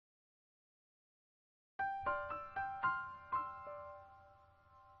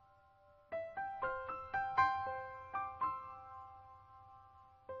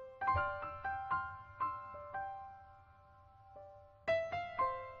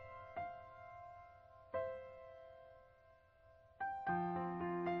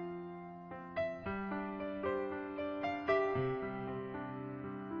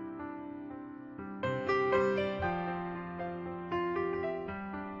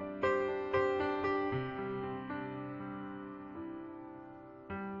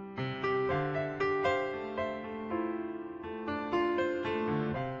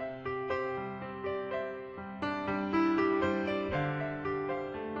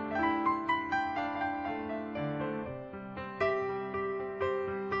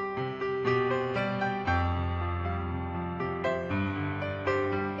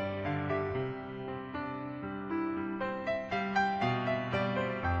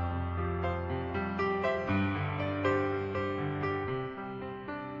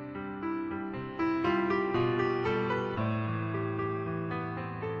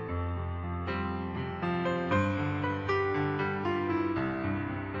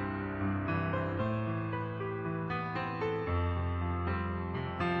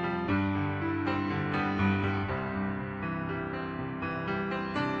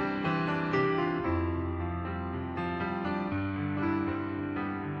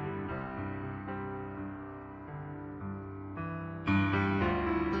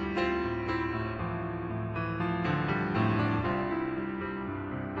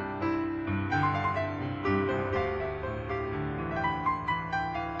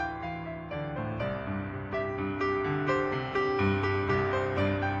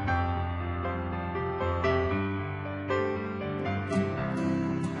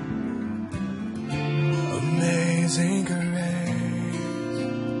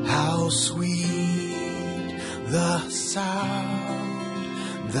How sweet the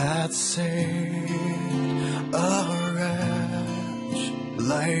sound that saved a wretch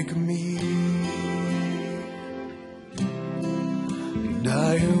like me. And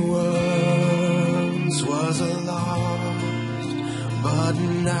I once was lost, but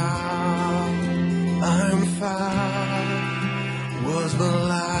now I'm found. Was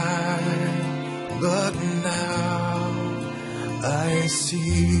blind, but now I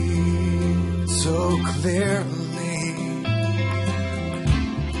see so clearly.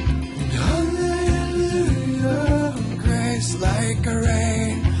 Hallelujah, grace like a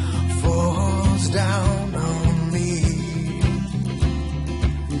rain falls down on me.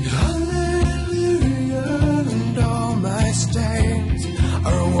 Hallelujah, and all my stains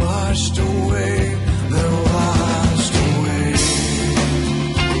are washed away. They're washed away.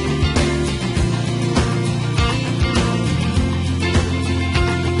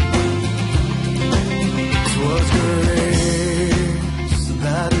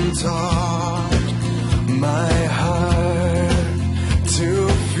 Taught my heart to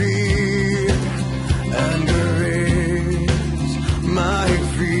fear and erase my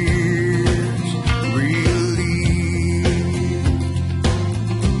fears, relieved.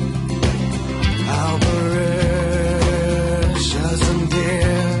 How precious and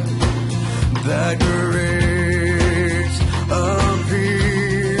dear that grace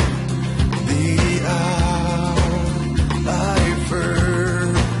appeared the hour I first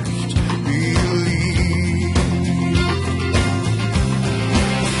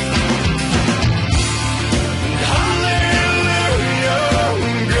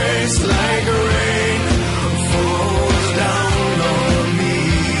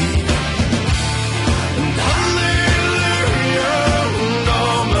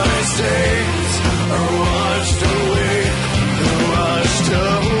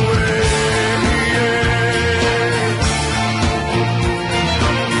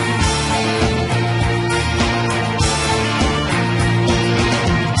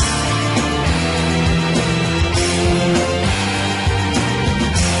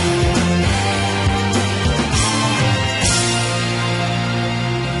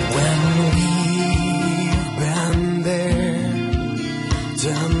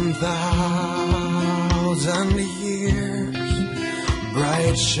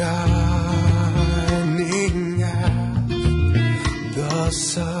shining as the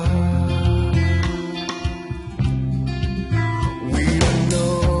sun. We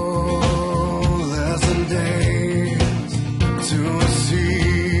know less than days to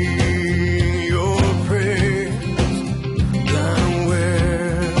see your praise than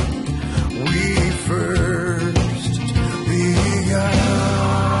when we first began.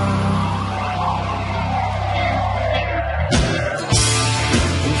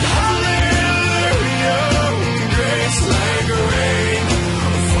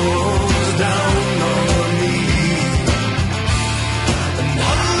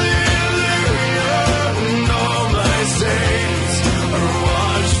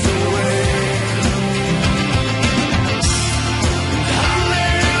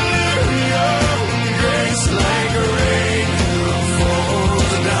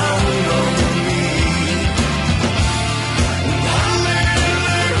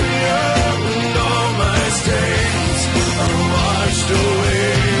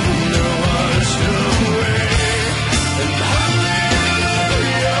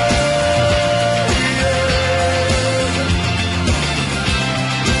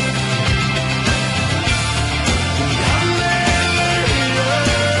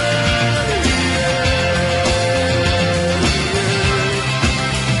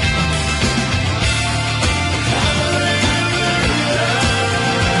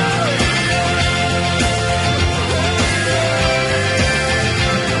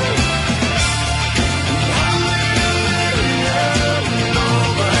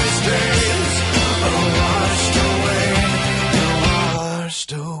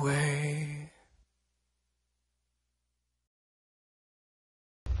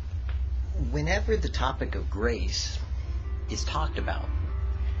 Whenever the topic of grace is talked about,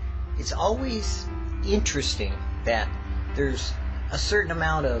 it's always interesting that there's a certain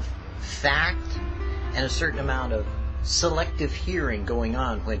amount of fact and a certain amount of selective hearing going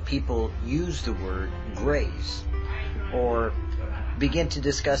on when people use the word grace or begin to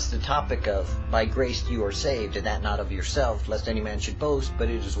discuss the topic of by grace you are saved, and that not of yourself, lest any man should boast, but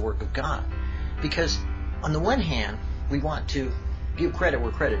it is the work of God. Because on the one hand, we want to give credit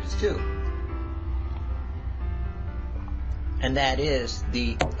where credit is due. And that is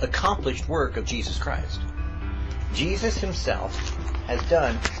the accomplished work of Jesus Christ. Jesus himself has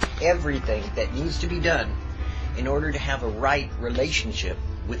done everything that needs to be done in order to have a right relationship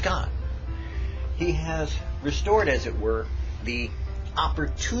with God. He has restored, as it were, the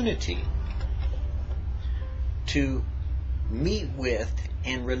opportunity to meet with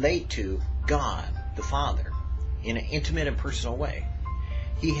and relate to God the Father in an intimate and personal way.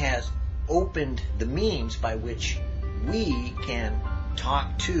 He has opened the means by which we can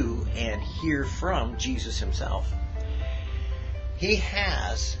talk to and hear from Jesus himself. He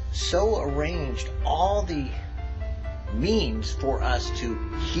has so arranged all the means for us to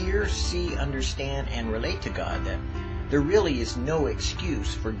hear, see, understand, and relate to God that there really is no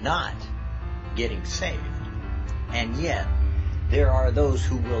excuse for not getting saved. And yet, there are those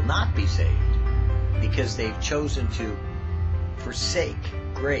who will not be saved because they've chosen to forsake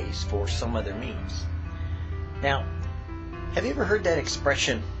grace for some other means. Now, have you ever heard that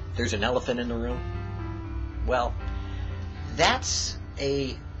expression, there's an elephant in the room? Well, that's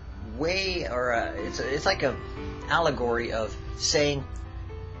a way, or it's like an allegory of saying,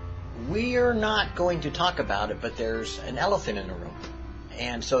 we're not going to talk about it, but there's an elephant in the room.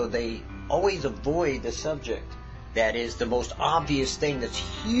 And so they always avoid the subject that is the most obvious thing that's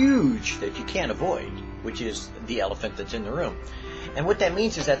huge that you can't avoid, which is the elephant that's in the room. And what that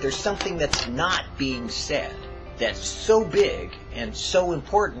means is that there's something that's not being said that's so big and so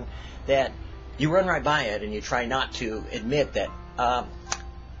important that you run right by it and you try not to admit that.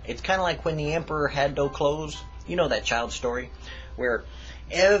 It's kind of like when the emperor had no clothes. You know that child story where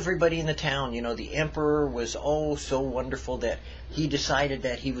everybody in the town, the emperor was so wonderful that he decided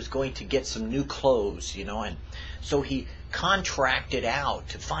that he was going to get some new clothes, and so he contracted out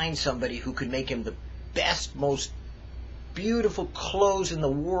to find somebody who could make him the best, most beautiful clothes in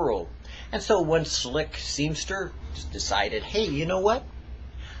the world. And so one slick seamster decided, hey, you know what?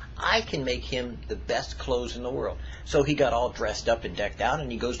 I can make him the best clothes in the world. So he got all dressed up and decked out,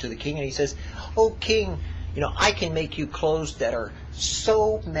 and he goes to the king and he says, oh, king, I can make you clothes that are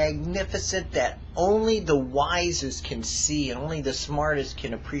so magnificent that only the wisest can see and only the smartest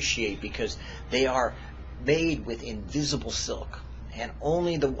can appreciate, because they are made with invisible silk. And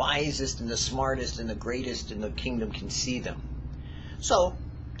only the wisest and the smartest and the greatest in the kingdom can see them. So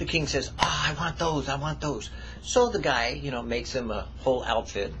the king says, I want those. So the guy, makes him a whole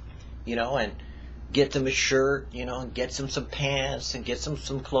outfit, and gets him a shirt, and gets him some pants and gets him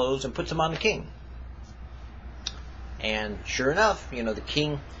some clothes and puts them on the king. And sure enough, the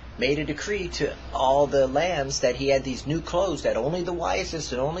king made a decree to all the lands that he had these new clothes that only the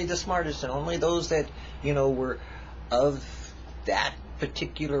wisest and only the smartest and only those that, were of that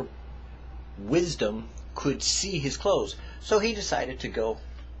particular wisdom could see his clothes. So he decided to go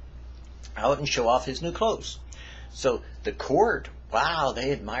out and show off his new clothes. So the court, wow, they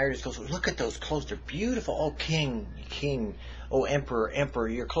admired his clothes. Look at those clothes, they're beautiful. Oh, king, oh, emperor,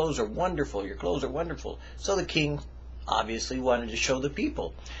 your clothes are wonderful, So the king obviously wanted to show the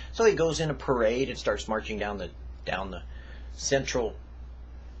people. So he goes in a parade and starts marching down the central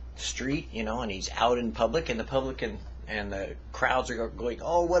street, and he's out in public, and the public and the crowds are going,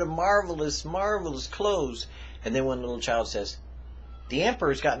 oh, what a marvelous, marvelous clothes. And then one little child says, the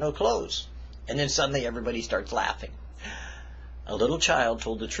emperor's got no clothes. And then suddenly everybody starts laughing. A little child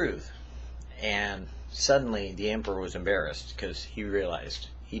told the truth. And suddenly the emperor was embarrassed because he realized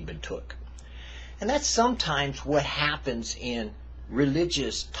he'd been took. And that's sometimes what happens in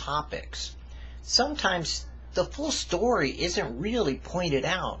religious topics. Sometimes the full story isn't really pointed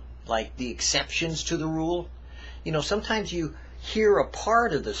out, like the exceptions to the rule. Sometimes you hear a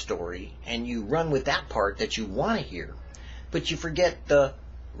part of the story and you run with that part that you want to hear, but you forget the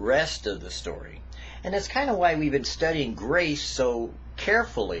rest of the story. And that's kind of why we've been studying grace so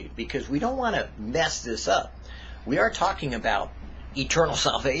carefully, because we don't want to mess this up. We are talking about eternal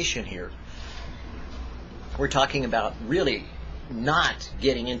salvation here. We're talking about really not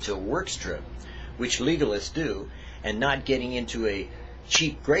getting into a works trip, which legalists do, and not getting into a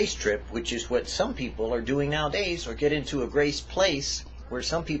cheap grace trip, which is what some people are doing nowadays, or get into a grace place where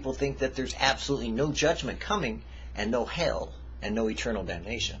some people think that there's absolutely no judgment coming and no hell and no eternal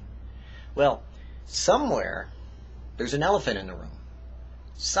damnation. Well, somewhere there's an elephant in the room.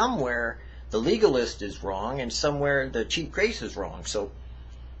 Somewhere the legalist is wrong and somewhere the cheap grace is wrong. So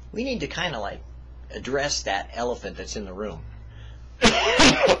we need to kind of address that elephant that's in the room.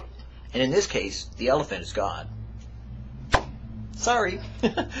 And in this case, the elephant is God. Sorry,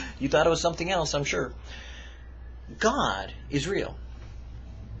 you thought it was something else, I'm sure. God is real.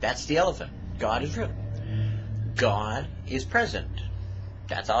 That's the elephant. God is real. God is present.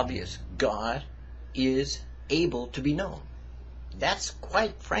 That's obvious. God is able to be known. That's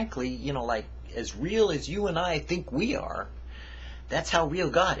quite frankly, as real as you and I think we are, that's how real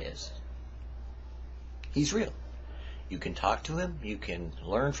God is. He's real. You can talk to him. You can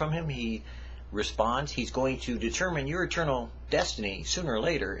learn from him. He responds. He's going to determine your eternal destiny sooner or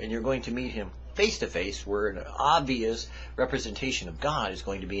later, and you're going to meet him face to face, where an obvious representation of God is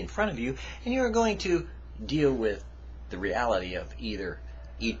going to be in front of you, and you're going to deal with the reality of either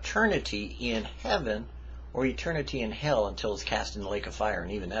eternity in heaven or eternity in hell until it's cast in the lake of fire,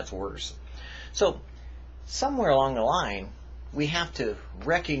 and even that's worse. So somewhere along the line, we have to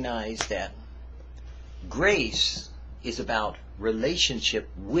recognize that grace is about relationship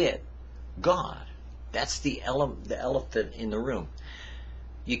with God. That's the elephant in the room.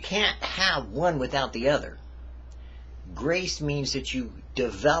 You can't have one without the other. Grace means that you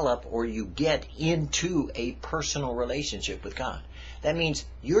develop or you get into a personal relationship with God. That means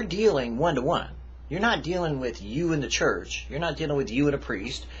you're dealing one-to-one. You're not dealing with you and the church. You're not dealing with you and a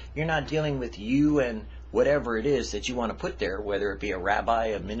priest. You're not dealing with you and whatever it is that you want to put there, whether it be a rabbi,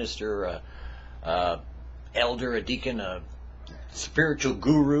 a minister, a elder, a deacon, a spiritual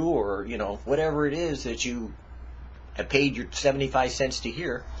guru, or whatever it is that you have paid your 75 cents to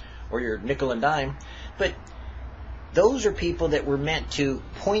hear, or your nickel and dime. But those are people that were meant to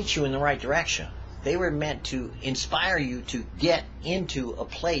point you in the right direction. They were meant to inspire you to get into a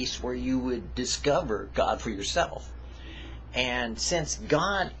place where you would discover God for yourself. And since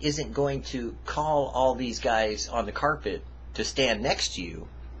God isn't going to call all these guys on the carpet to stand next to you,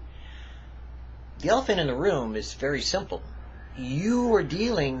 the elephant in the room is very simple. You are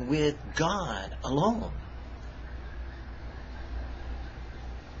dealing with God alone.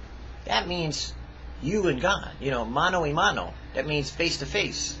 That means you and God, mano a mano. That means face to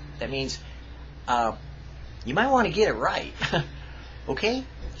face. That means you might want to get it right. Okay?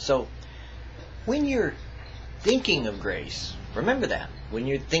 So when you're thinking of grace, remember that. When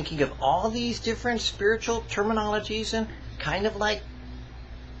you're thinking of all these different spiritual terminologies and kind of like,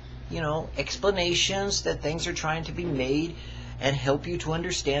 explanations that things are trying to be made and help you to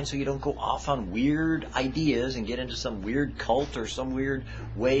understand so you don't go off on weird ideas and get into some weird cult or some weird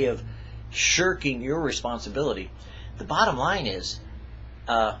way of shirking your responsibility. The bottom line is,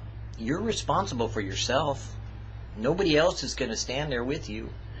 you're responsible for yourself. Nobody else is going to stand there with you.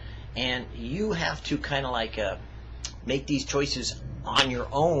 And you have to kind of like make these choices on your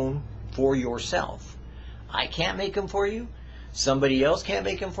own for yourself. I can't make them for you. Somebody else can't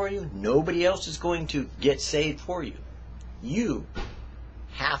make them for you. Nobody else is going to get saved for you. You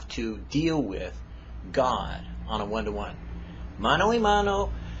have to deal with God on a one-to-one. Mano a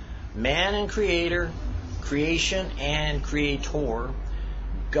mano, man and creator, creation and creator,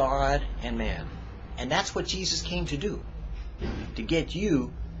 God and man. And that's what Jesus came to do. To get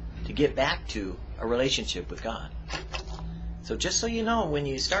you to get back to a relationship with God. So just so you know, when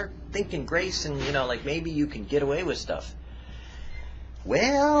you start thinking grace and, like maybe you can get away with stuff,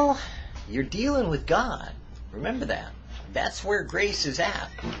 well, you're dealing with God. Remember that. That's where grace is at.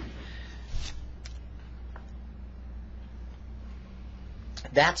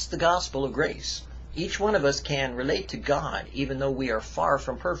 That's the gospel of grace. Each one of us can relate to God even though we are far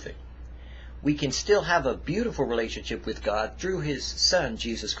from perfect. We can still have a beautiful relationship with God through His Son,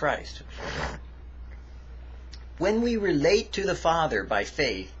 Jesus Christ. When we relate to the Father by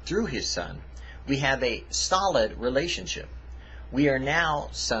faith through His Son, we have a solid relationship. We are now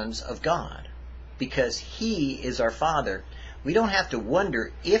sons of God. Because He is our Father, we don't have to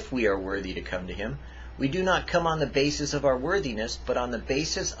wonder if we are worthy to come to Him. We do not come on the basis of our worthiness, but on the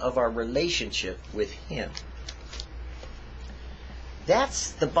basis of our relationship with Him.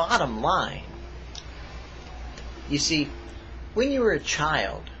 That's the bottom line. You see, when you were a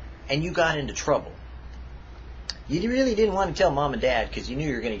child and you got into trouble, you really didn't want to tell mom and dad because you knew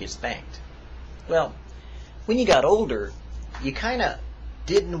you were going to get spanked. Well, when you got older, you kind of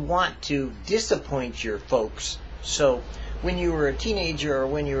didn't want to disappoint your folks. So when you were a teenager or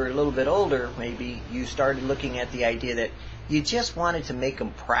when you were a little bit older, maybe you started looking at the idea that you just wanted to make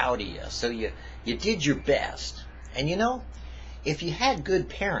them proud of you. So you did your best. And if you had good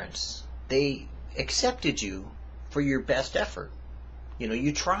parents, they accepted you for your best effort.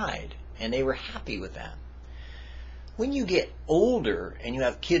 You tried, and they were happy with that. When you get older and you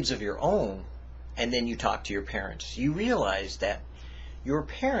have kids of your own, and then you talk to your parents, you realize that your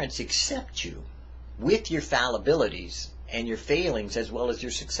parents accept you with your fallibilities and your failings as well as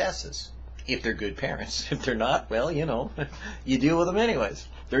your successes. If they're good parents. If they're not, well, you deal with them anyways.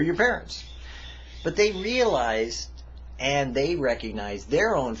 They're your parents. But they realize and they recognize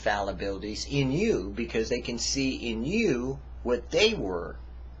their own fallibilities in you because they can see in you what they were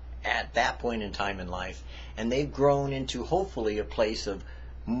at that point in time in life. And they've grown into hopefully a place of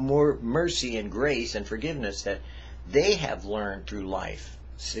more mercy and grace and forgiveness that they have learned through life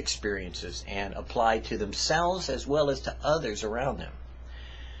experiences and applied to themselves as well as to others around them.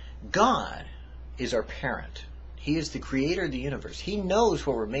 God is our parent. He is the creator of the universe. He knows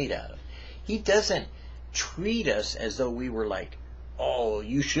what we're made out of. He doesn't treat us as though we were like, oh,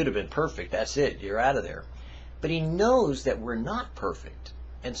 you should have been perfect. That's it. You're out of there. But he knows that we're not perfect.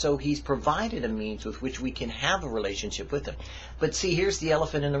 And so he's provided a means with which we can have a relationship with him. But see, here's the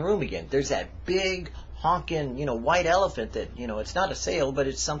elephant in the room again. There's that big, honking, white elephant that, it's not a sale, but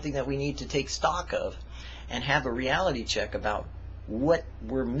it's something that we need to take stock of and have a reality check about what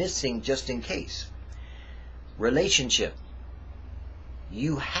we're missing just in case. Relationship.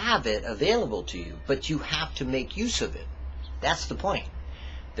 You have it available to you, but you have to make use of it. That's the point.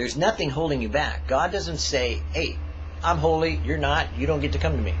 There's nothing holding you back. God doesn't say, hey, I'm holy, you're not, you don't get to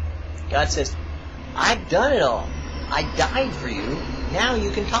come to me. God says, I've done it all. I died for you. Now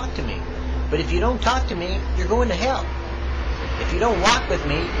you can talk to me. But if you don't talk to me, you're going to hell. If you don't walk with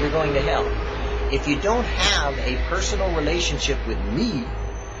me, you're going to hell. If you don't have a personal relationship with me,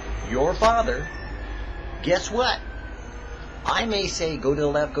 your Father, guess what? I may say go to the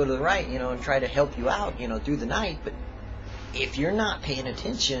left, go to the right, and try to help you out, through the night, but if you're not paying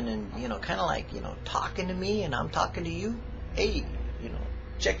attention and, kind of like, talking to me and I'm talking to you, hey,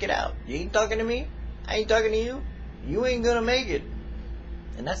 check it out. You ain't talking to me, I ain't talking to you, you ain't going to make it.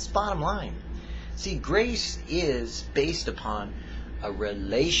 And that's the bottom line. See, grace is based upon a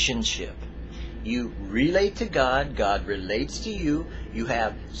relationship. You relate to God, God relates to you, you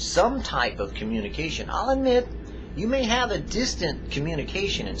have some type of communication. I'll admit, you may have a distant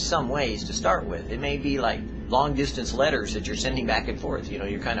communication in some ways to start with. It may be like long distance letters that you're sending back and forth.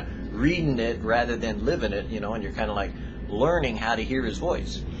 You're kind of reading it rather than living it, and you're kind of like learning how to hear his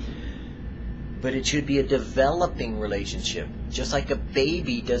voice. But it should be a developing relationship. Just like a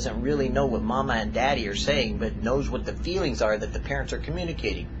baby doesn't really know what mama and daddy are saying, but knows what the feelings are that the parents are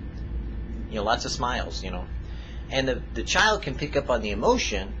communicating. Lots of smiles, And the child can pick up on the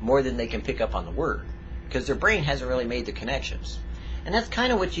emotion more than they can pick up on the word, because their brain hasn't really made the connections. And that's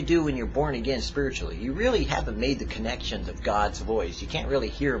kind of what you do when you're born again spiritually. You really haven't made the connections of God's voice. You can't really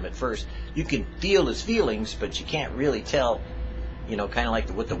hear him at first. You can feel his feelings, but you can't really tell, kind of like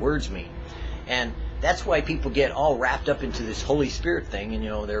what the words mean. And that's why people get all wrapped up into this Holy Spirit thing,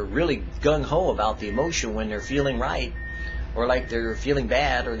 and they're really gung-ho about the emotion when they're feeling right, or like they're feeling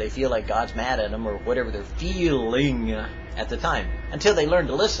bad, or they feel like God's mad at them, or whatever they're feeling at the time, until they learn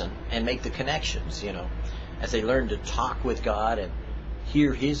to listen and make the connections, as they learn to talk with God and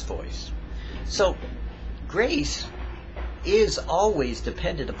hear his voice. So grace is always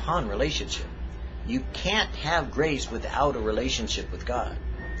dependent upon relationship. You can't have grace without a relationship with God.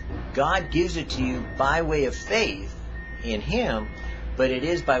 God gives it to you by way of faith in him, but it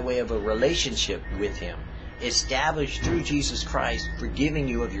is by way of a relationship with him, established through Jesus Christ, forgiving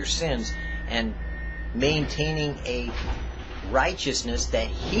you of your sins and maintaining a righteousness that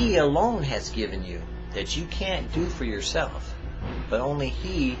he alone has given you, that you can't do for yourself, but only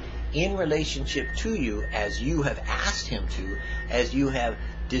he, in relationship to you, as you have asked him to, as you have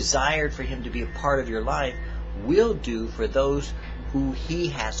desired for him to be a part of your life, will do for those who he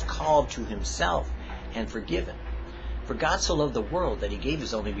has called to himself and forgiven. For God so loved the world that he gave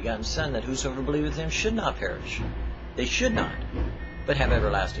his only begotten Son, that whosoever believeth in him should not perish. They should not, but have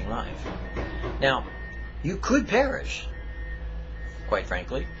everlasting life. Now, you could perish, quite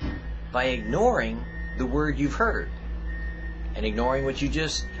frankly, by ignoring the word you've heard and ignoring what you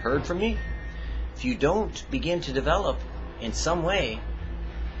just heard from me. If you don't begin to develop in some way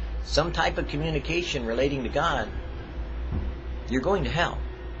some type of communication relating to God, you're going to hell.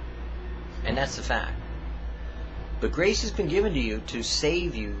 And that's the fact. But grace has been given to you to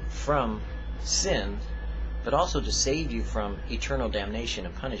save you from sin, but also to save you from eternal damnation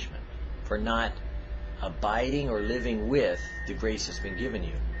and punishment for not abiding or living with the grace that's been given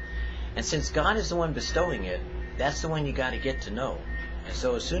you. And since God is the one bestowing it, that's the one you got to get to know. And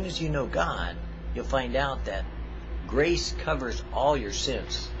so as soon as you know God, you'll find out that grace covers all your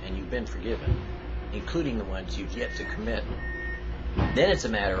sins and you've been forgiven, including the ones you've yet to commit. Then it's a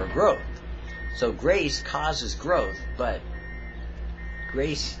matter of growth. So grace causes growth, but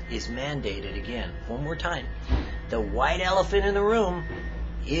grace is mandated again. One more time. The white elephant in the room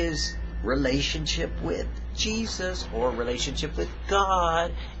is relationship with Jesus or relationship with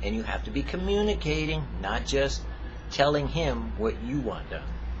God. And you have to be communicating, not just telling him what you want done.